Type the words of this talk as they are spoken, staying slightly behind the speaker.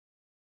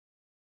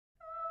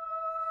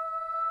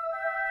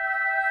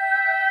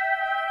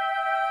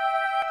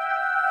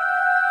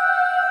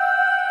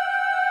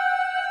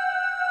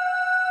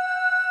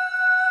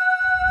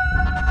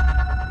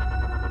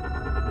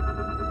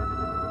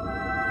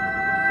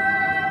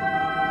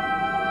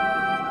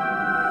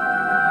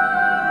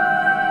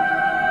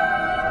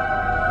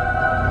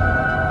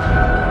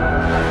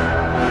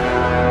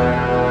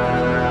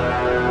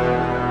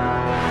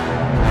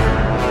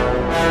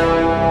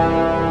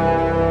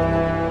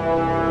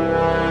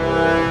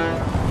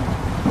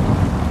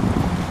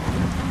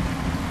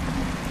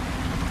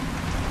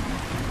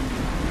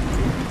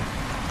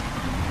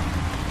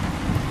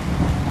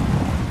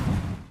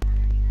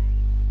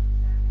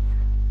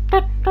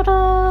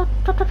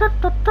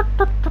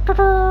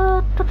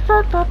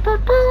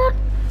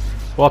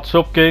What's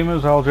up,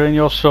 gamers? I'll drain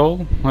your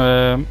soul.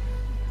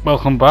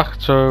 Welcome back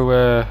to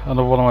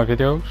another one of my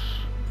videos.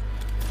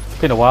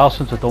 Been a while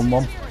since I've done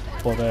one,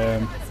 but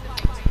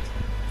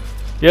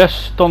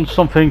yes, done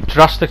something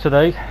drastic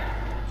today.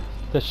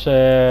 This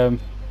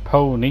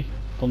pony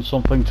done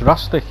something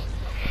drastic.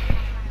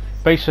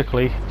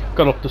 Basically,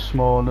 got up this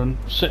morning,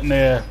 sitting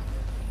there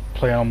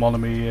playing on one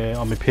of me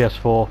on my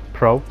PS4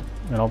 Pro.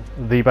 You know,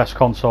 the best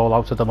console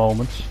out at the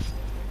moment.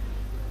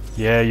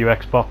 Yeah, you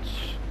Xbox.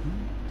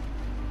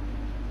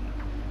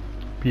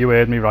 You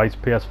heard me right,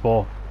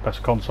 PS4,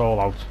 best console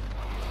out.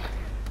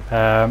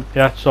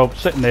 Yeah, so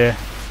sitting there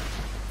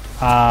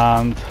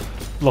and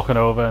looking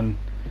over, and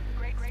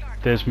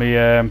there's me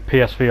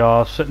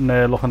psvr sitting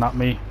there looking at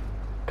me,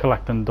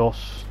 collecting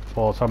dust.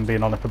 Thought I haven't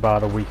been on it for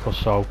about a week or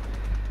so,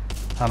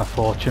 and I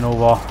thought, you know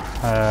what,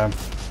 I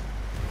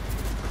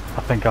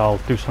think I'll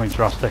do something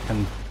drastic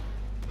and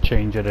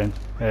change it in.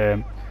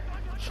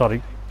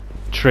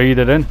 Trade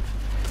it in.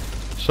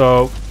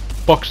 So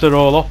boxed it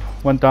all up,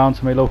 went down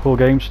to my local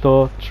game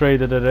store,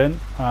 traded it in,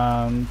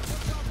 and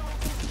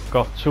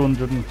got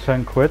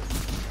 210 quid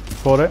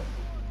for it.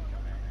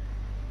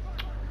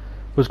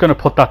 Was going to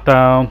put that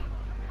down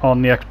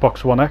on the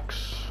Xbox One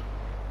X.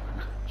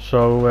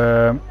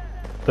 So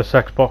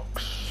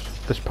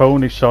this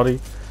pony,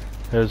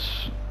 is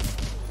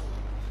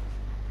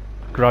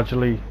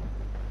gradually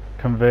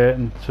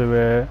converting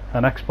to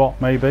an Xbox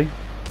maybe.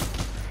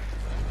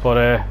 But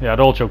yeah,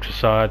 all jokes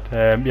aside,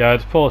 yeah,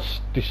 I'd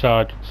first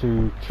decided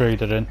to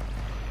trade it in.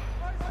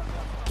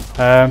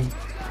 I'm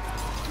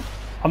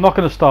not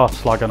going to start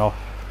slagging off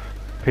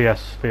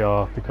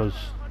PSVR because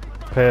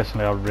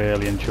personally I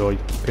really enjoy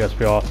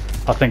PSVR.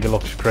 I think it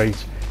looks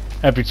great.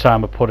 Every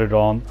time I put it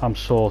on, I'm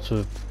sort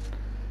of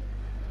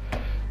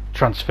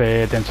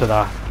transferred into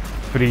that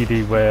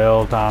 3D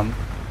world, and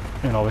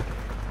you know,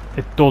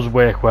 it does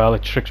work well.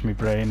 It tricks my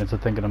brain into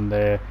thinking I'm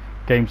there.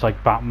 Games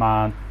like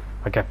Batman,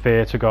 I get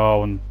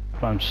vertigo and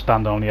I'm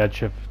standing on the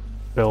edge of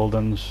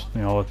buildings,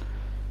 you know,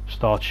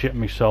 start shitting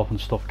myself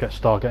and stuff,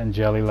 start getting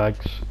jelly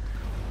legs.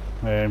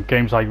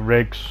 Games like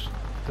Rigs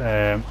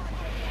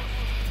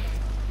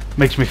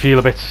makes me feel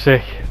a bit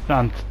sick,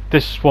 and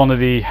this is one of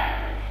the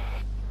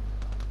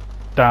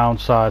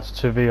downsides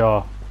to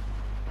VR.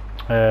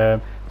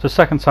 It's the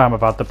second time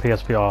I've had the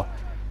PSVR.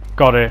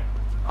 Got it,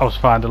 I was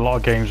finding a lot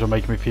of games were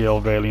making me feel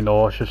really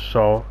nauseous,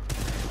 so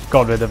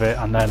got rid of it,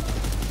 and then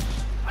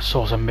I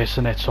sort of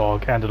missing it, so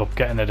I ended up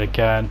getting it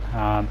again.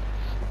 And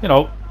you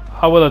know,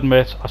 I will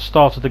admit I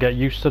started to get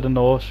used to the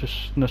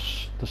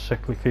nauseousness, the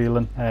sickly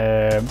feeling,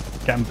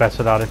 getting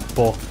better at it,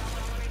 but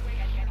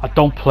I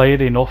don't play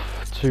it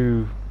enough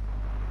to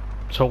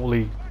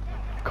totally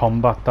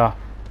combat that.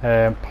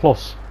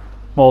 Plus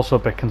I'm also a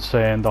bit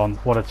concerned on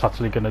what it's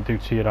actually going to do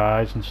to your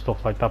eyes and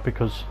stuff like that,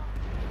 because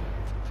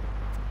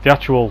the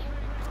actual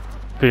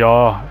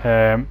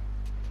VR,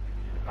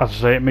 as I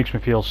say, it makes me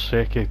feel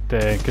sick. It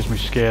gives me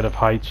scared of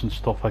heights and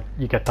stuff. Like,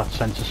 you get that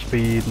sense of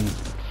speed, and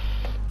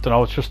I don't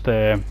know, it's just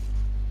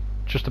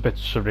a bit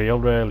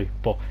surreal really.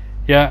 But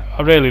yeah,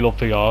 I really love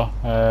VR.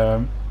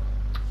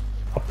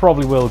 I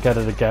probably will get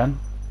it again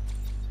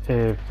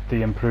if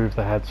they improve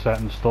the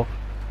headset and stuff.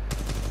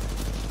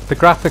 The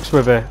graphics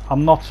with it,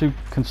 I'm not too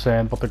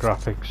concerned about the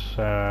graphics.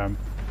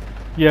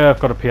 Yeah, I've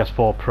got a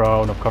PS4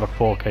 Pro and I've got a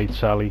 4K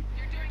telly.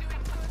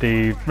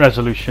 The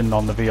resolution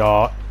on the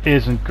VR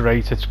isn't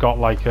great. It's got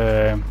like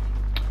a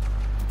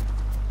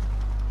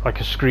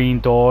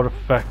screen door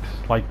effect,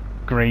 like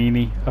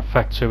grainy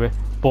effect to it,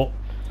 but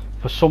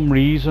for some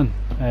reason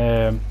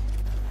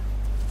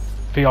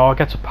VR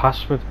gets a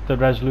pass with the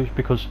resolution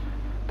because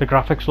the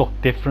graphics look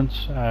different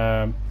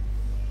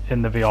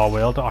in the VR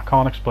world. I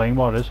can't explain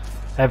what it is.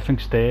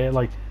 Everything's there.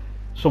 Like,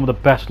 some of the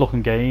best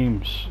looking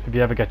games, if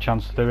you ever get a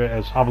chance to do it,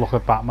 is have a look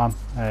at Batman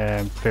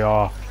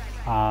VR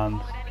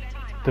and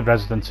the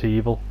Resident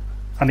Evil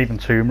and even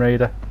Tomb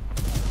Raider.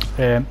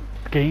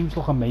 Games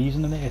look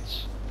amazing in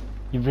it.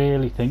 You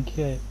really think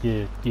you're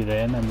in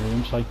them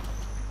rooms, like.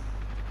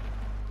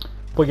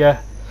 But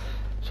yeah,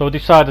 so I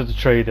decided to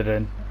trade it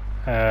in.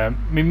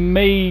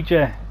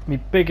 My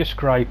biggest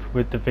gripe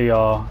with the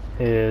VR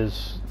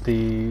is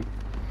you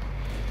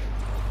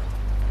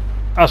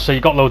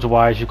got loads of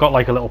wires. You've got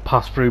like a little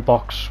pass-through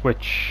box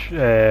which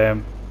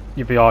your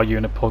VR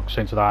unit plugs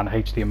into that, and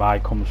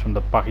HDMI comes from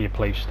the back of your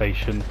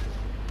PlayStation,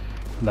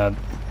 and then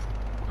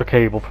the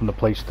cable from the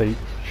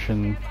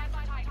PlayStation,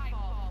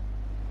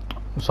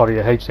 sorry,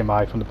 a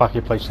HDMI from the back of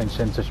your PlayStation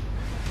into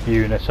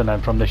unit, and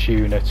then from this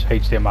unit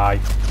HDMI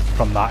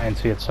from that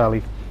into your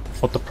telly.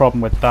 But the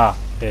problem with that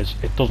is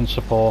it doesn't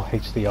support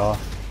HDR.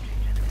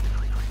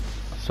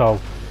 So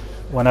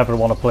whenever I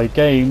want to play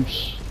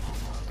games,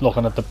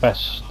 looking at the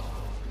best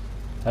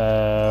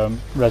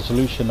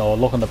resolution or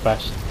looking the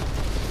best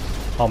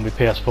on my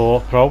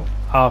PS4 Pro,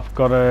 I've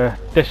got to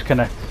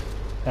disconnect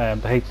the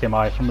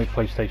HDMI from my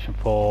PlayStation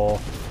 4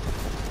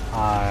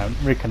 and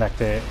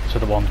reconnect it to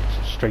the one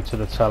straight to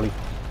the telly,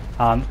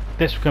 and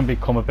this can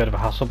become a bit of a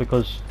hassle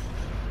because,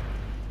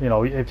 you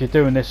know, if you're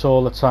doing this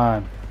all the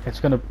time, it's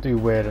going to do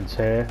wear and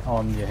tear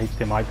on your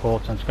HDMI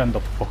ports, and it's going to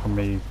end up fucking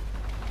me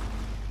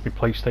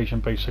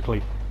PlayStation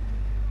basically.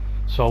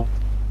 So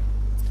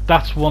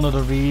that's one of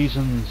the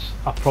reasons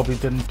I probably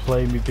didn't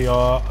play my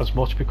VR as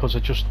much, because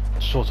it just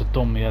sort of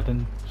done me head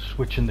in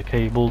switching the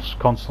cables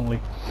constantly.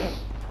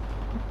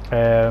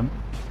 And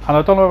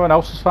I don't know if anyone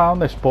else has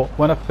found this, but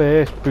when I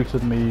first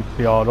booted my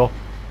VR up,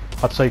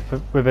 I'd say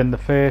within the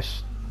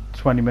first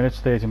 20 minutes,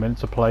 30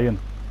 minutes of playing,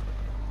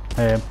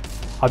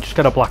 I'd just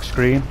get a black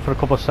screen for a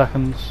couple of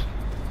seconds,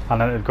 and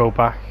then it'd go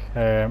back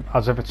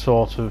as if it's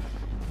sort of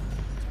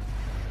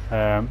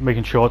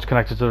making sure it's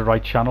connected to the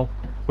right channel,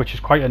 which is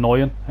quite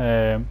annoying.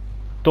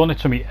 Done it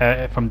to me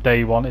from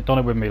day one. It done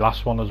it with my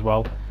last one as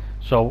well.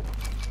 So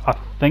I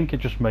think it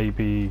just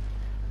maybe,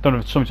 don't know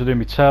if it's something to do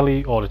with my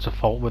telly or it's a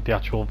fault with the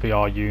actual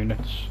VR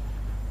units.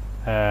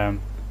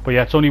 But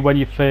yeah, it's only when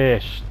you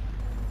first,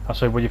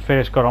 when you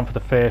first got on for the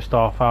first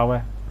half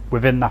hour,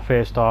 within that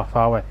first half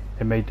hour,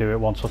 it may do it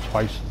once or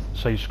twice.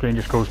 So your screen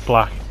just goes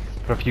black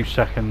for a few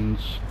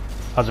seconds,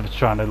 as if it's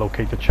trying to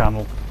locate the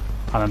channel,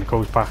 and then it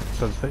goes back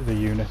to the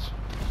unit.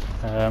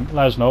 Let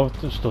us know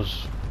if this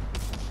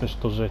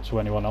does it to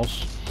anyone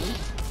else.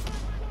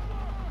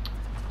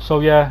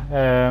 So yeah,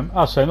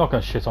 I'll say I'm not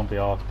going to shit on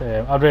VR.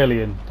 I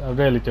really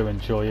do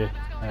enjoy it.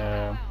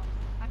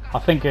 I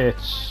think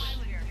it's,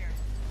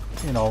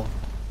 I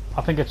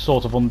think it's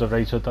sort of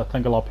underrated. I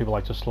think a lot of people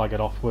like to slag it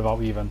off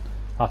without even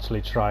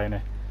actually trying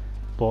it.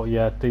 But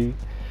yeah,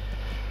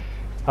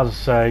 as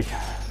I say,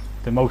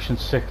 the motion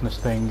sickness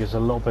thing is a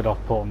little bit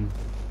off-putting.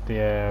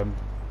 The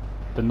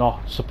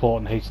not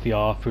supporting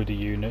HDR through the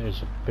unit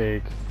is a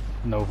big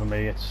no for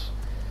me.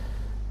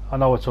 I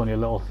know it's only a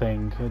little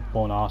thing, it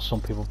won't ask some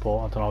people, but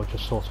I don't know, it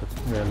just sort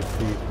of really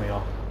peeved me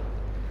off.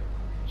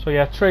 So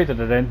yeah, traded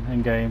it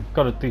in game,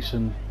 got a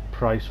decent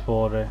price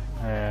for it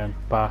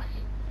back.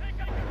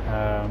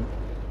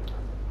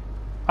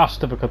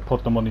 Asked if I could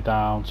put the money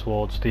down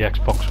towards the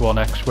Xbox One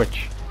X,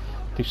 which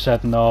they've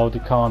said no, they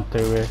can't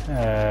do it.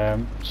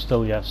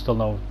 Still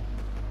no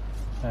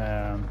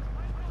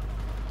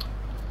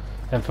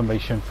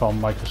information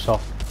from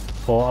Microsoft,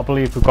 but I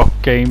believe we've got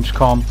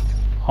Gamescom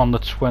on the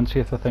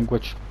 20th, I think,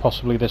 which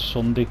possibly this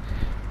Sunday.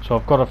 So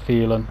I've got a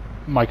feeling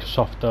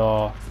Microsoft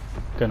are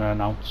going to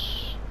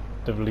announce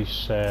the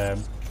release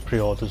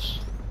pre-orders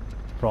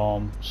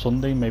from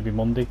Sunday, maybe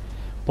Monday.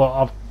 But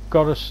I've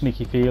got a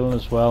sneaky feeling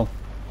as well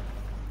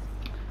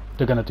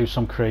they're going to do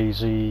some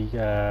crazy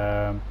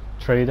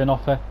trade-in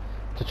offer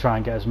to try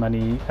and get as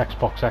many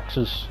Xbox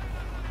X's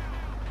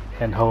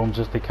in homes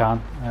as they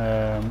can.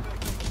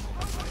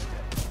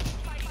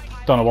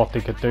 Don't know what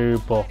they could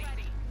do, but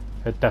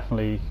it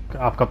definitely,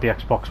 I've got the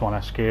Xbox One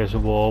S Gears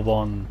of War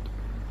one,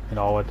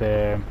 I'd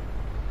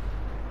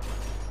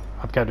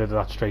get rid of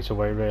that straight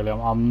away really.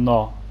 I'm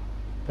not,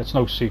 it's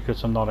no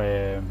secret, I'm not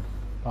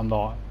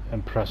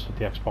impressed with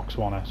the Xbox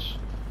One S.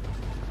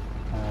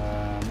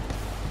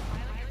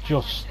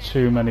 Just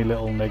too many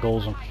little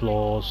niggles and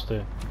flaws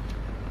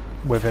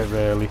with it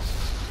really.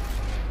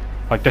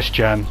 Like this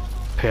gen,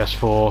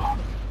 PS4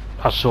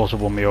 has sort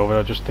of won me over.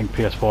 I just think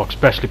PS4,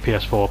 especially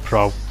PS4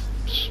 Pro,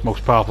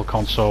 most powerful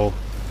console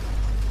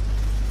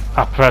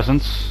at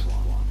present.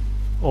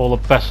 All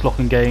the best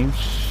looking games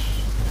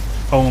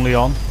only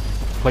on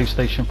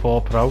PlayStation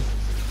 4 Pro.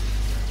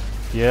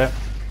 Yeah.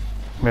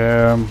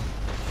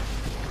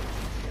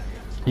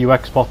 You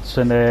Xbox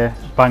in there,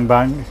 bang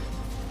bang,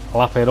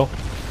 lap it up.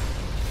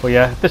 But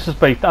yeah, this is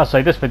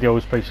this video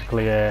is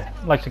basically I'd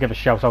like to give a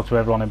shout out to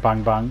everyone in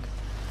Bang Bang.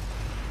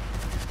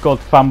 Good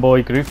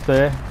fanboy group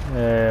there.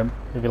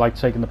 If you like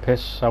taking the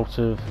piss out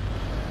of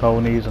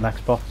ponies and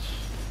Xbox,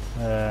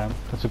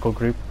 that's a good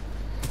group.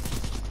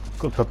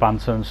 Good for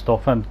banter and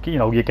stuff, and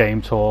your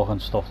game talk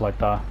and stuff like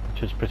that,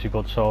 which is pretty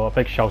good. So a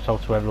big shout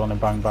out to everyone in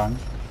Bang Bang.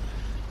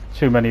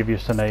 Too many of you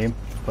to name,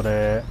 but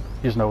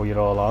you know who you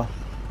all are.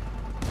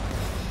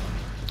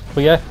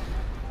 But yeah,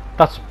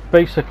 that's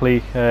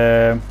basically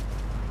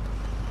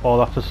all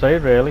I have to say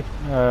really.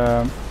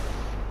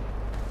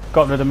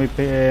 Got rid of my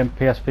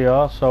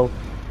PSVR, so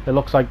it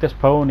looks like this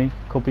pony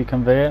could be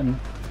converting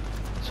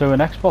to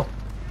an Xbox.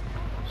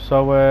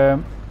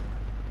 So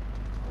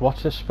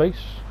watch this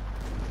space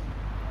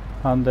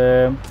and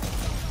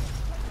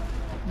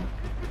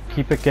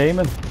keep it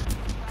gaming.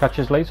 Catch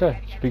us later.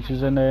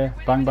 Speeches in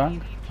Bang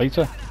Bang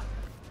later.